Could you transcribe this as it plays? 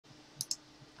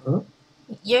Huh?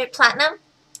 You're platinum?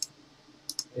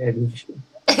 Yeah,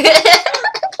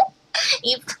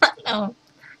 You platinum.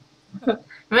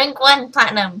 Rank 1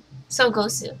 platinum. So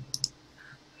Gosu.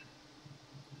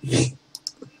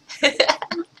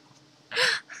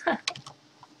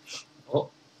 Oh,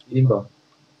 Limba.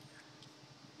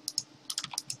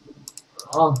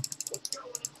 Ah,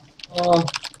 ah,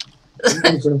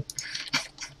 엄청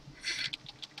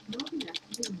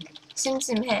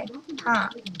심심해. Huh.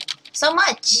 So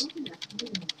much.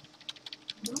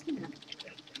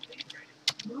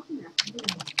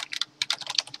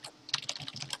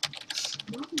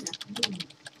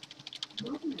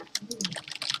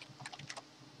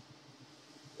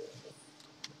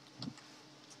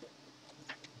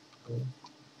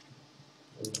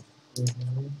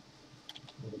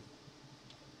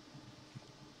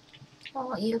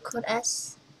 Oh, you Code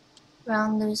S.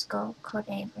 Round lose go. Code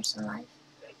A versus Alive.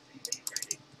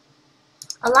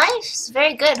 Alive's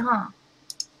very good, huh?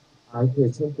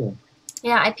 IPL 챔피언.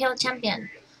 Yeah, IPL champion.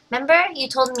 Remember? You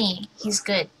told me he's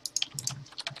good.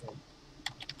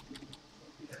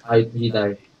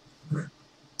 IP달.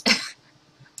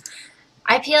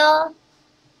 IPL,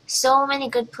 so many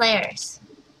good players.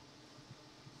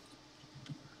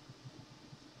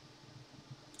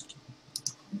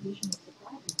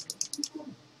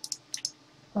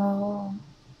 Oh,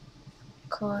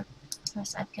 Code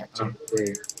versus IPL 아, champ.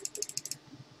 네.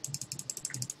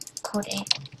 Code A.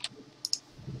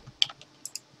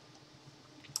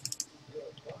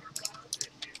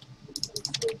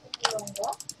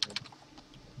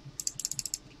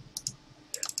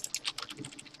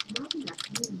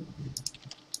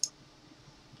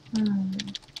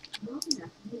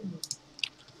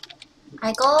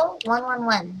 I go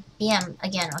 111 BM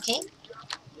again, okay?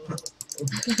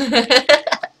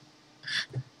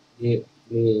 예,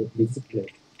 리스플레이.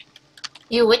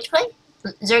 You which play?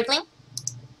 Zergling?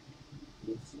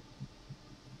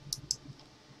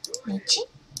 Michi?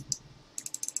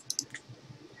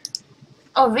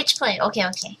 Oh, rich play. Okay,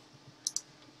 okay.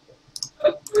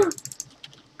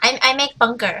 I make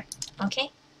bunker,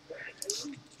 okay?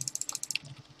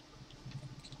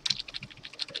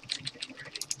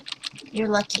 You're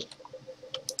lucky.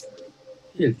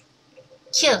 힐.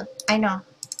 Kill, I know.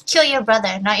 Kill your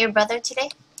brother, not your brother today?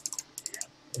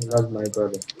 Not my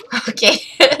brother. Okay.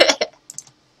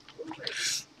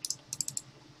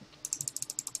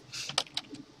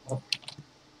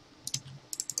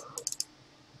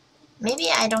 Maybe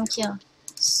I don't kill.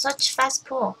 Such fast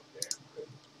pull.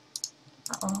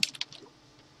 Uh-oh.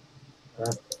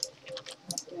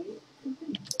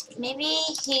 Maybe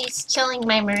he's killing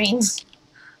my marines.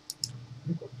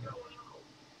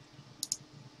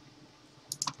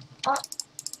 Oh,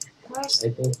 where's... I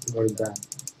think more than.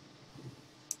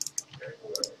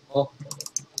 Oh,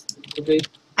 okay.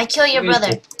 I kill your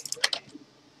brother.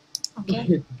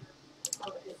 Okay.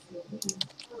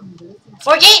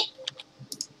 Forgate!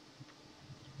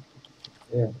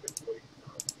 Yeah.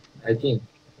 I think.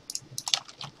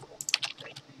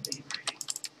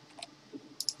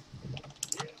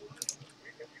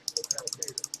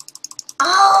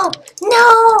 Oh,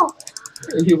 no!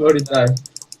 You already died.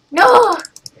 No!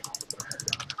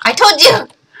 I told you!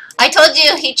 I told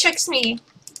you, he tricks me.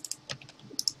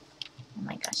 Oh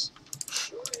my gosh.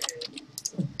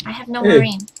 I have no Hey.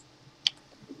 marine.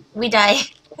 We die.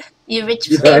 You rich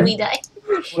You play, die? we die.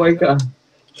 Oh my god.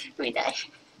 We die.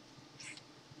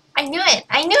 I knew it!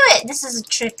 I knew it! This is a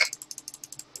trick.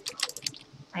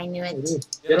 I knew it.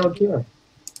 Get out here.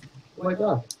 Oh my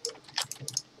god.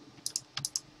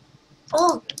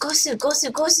 Oh, Gosu,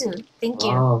 Gosu, Gosu. Thank you.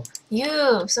 Wow.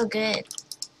 You, so good.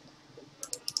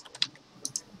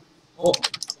 Oh,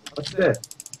 what's that?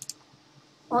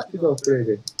 What? She's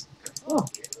upgraded. Oh,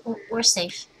 We're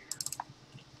safe.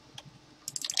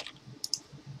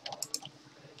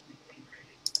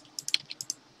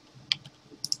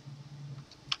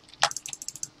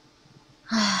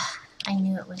 I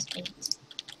knew it was bait.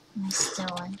 I still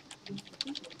won.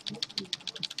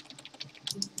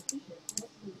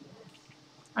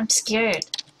 I'm scared.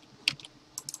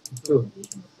 two.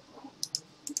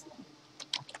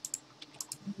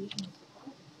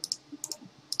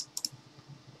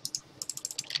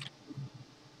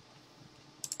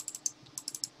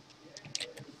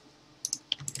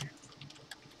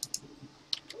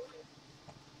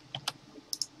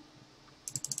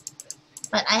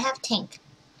 But I have tank.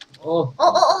 Oh.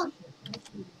 Oh, oh,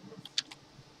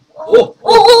 oh! Oh! Oh,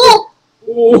 oh,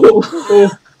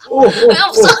 Oh! Oh! Oh!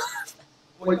 I'm so...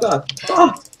 Oh my god.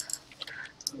 Ah!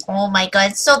 Oh my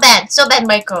god, so bad. So bad,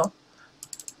 Micro.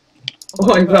 Oh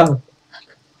my god.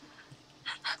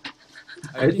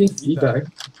 I think he died.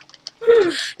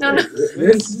 No, no.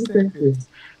 Where's the tank?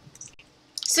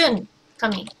 Soon.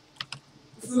 Coming.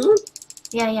 Soon?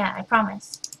 Yeah, I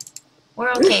promise.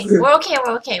 We're okay. We're okay,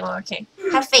 we're okay, we're okay.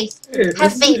 Have faith. Hey, Have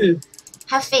let's faith. see.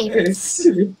 Have faith. Hey,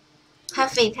 see.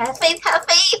 Have faith. Have faith. Have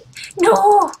faith.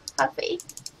 No! Have faith.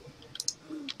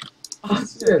 Ah,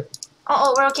 shit.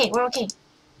 Oh, we're okay, we're okay.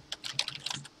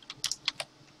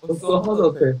 So how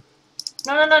do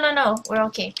I? No. We're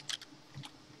okay.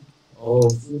 Oh,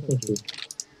 super.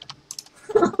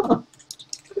 Oh.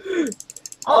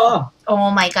 Ah,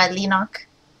 Oh my god, Leenock.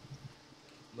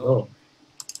 no.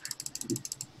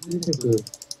 You think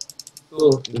so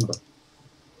inba.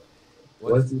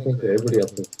 Why do you think everybody up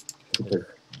there?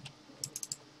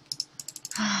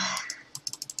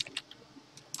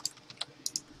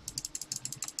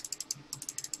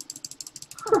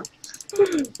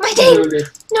 My tank!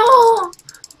 No!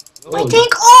 My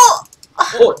tank! Oh!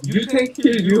 Oh, you tank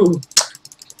kill you.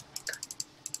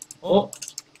 Oh.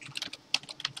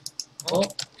 Oh.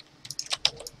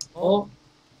 Oh.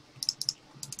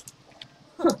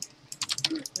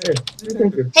 Hey, you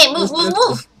tank. Hey, move!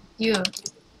 You.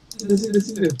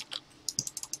 Listen.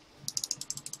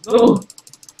 No.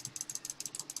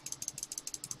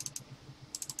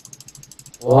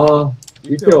 와,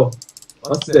 2표.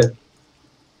 What's that?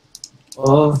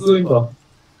 와, 쏘인다.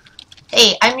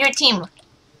 Hey, I'm your team.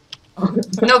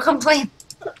 No complaint.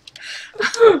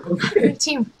 Your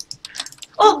team.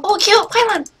 Oh, kill!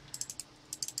 Pylon!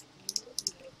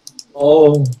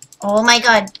 Oh. Oh my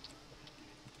god.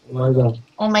 Oh my god.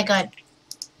 Oh my god.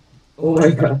 Oh my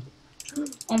god.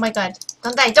 Oh my god.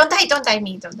 Don't die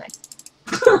me, don't die.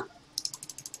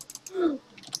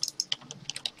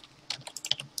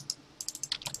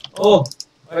 Oh,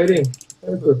 fighting.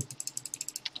 That's good.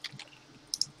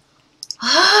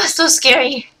 Ah, so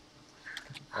scary.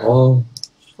 Oh,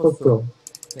 싶었어.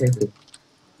 Thank you.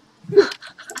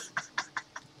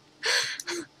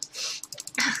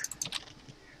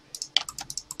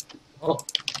 Oh.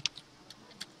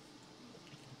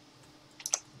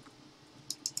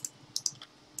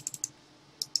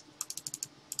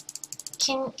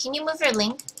 Can you move your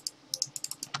link?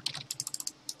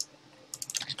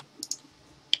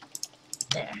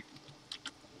 There.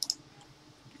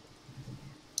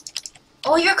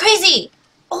 Oh, you're crazy!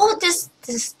 Oh, this,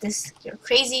 you're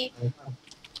crazy.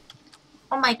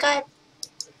 Oh my god.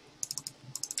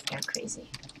 You're crazy.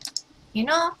 You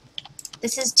know,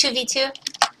 this is 2v2.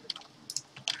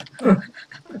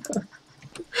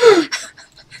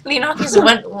 Leenock is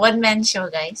one man show,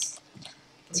 guys.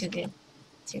 Too good.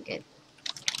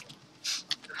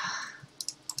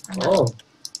 I'm not- Oh.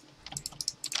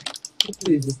 This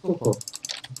is stopper.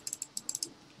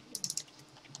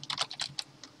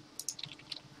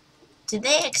 Did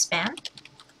they expand?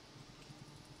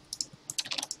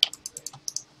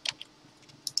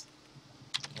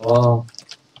 Wow.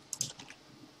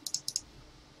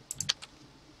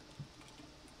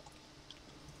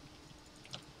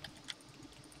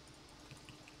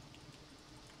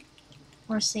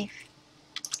 We're safe.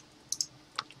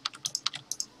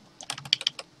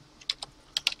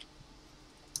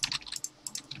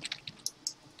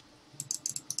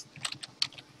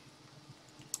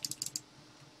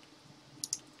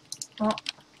 Oh.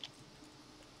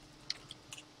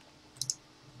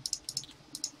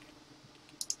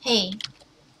 Hey.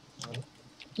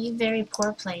 You very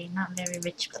poor play, not very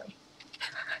rich play.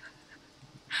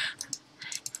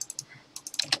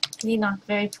 Leenock,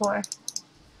 very poor.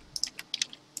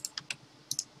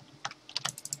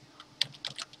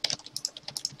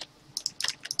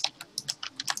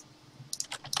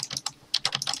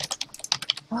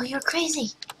 Oh, you're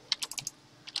crazy.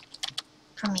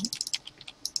 Coming.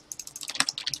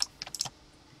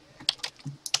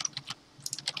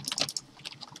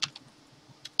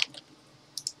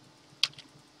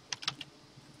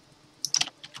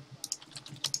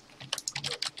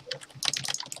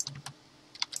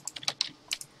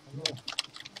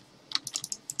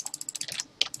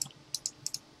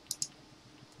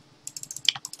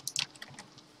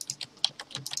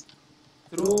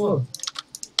 들어온.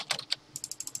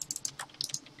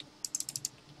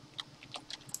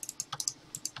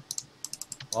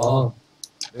 아,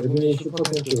 레드미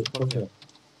슈퍼탱크 퍼센트.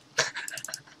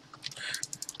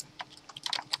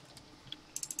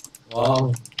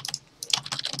 와우.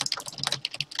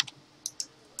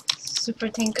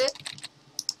 Super tank.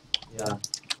 야.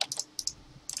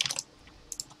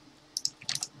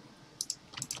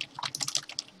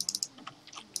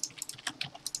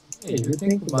 Hey, you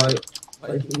think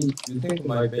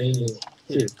my Bane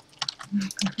kill?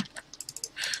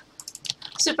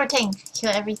 Super tank. Kill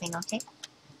everything, okay?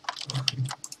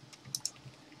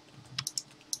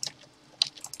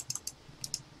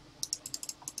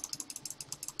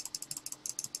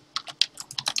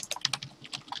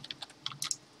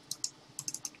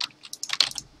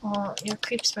 Oh, your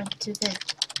creeps were too good.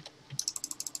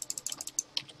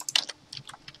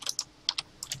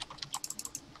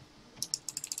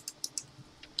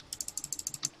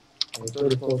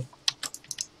 Sorry, post.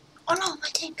 Oh no, my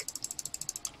tank.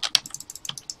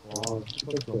 Wow,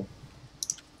 super kill.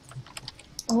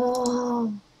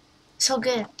 Oh, so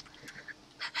good.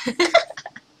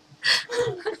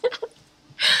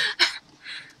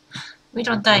 We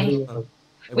don't die.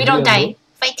 We don't die.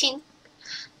 Fighting.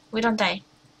 We don't die.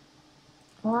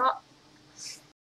 Oh,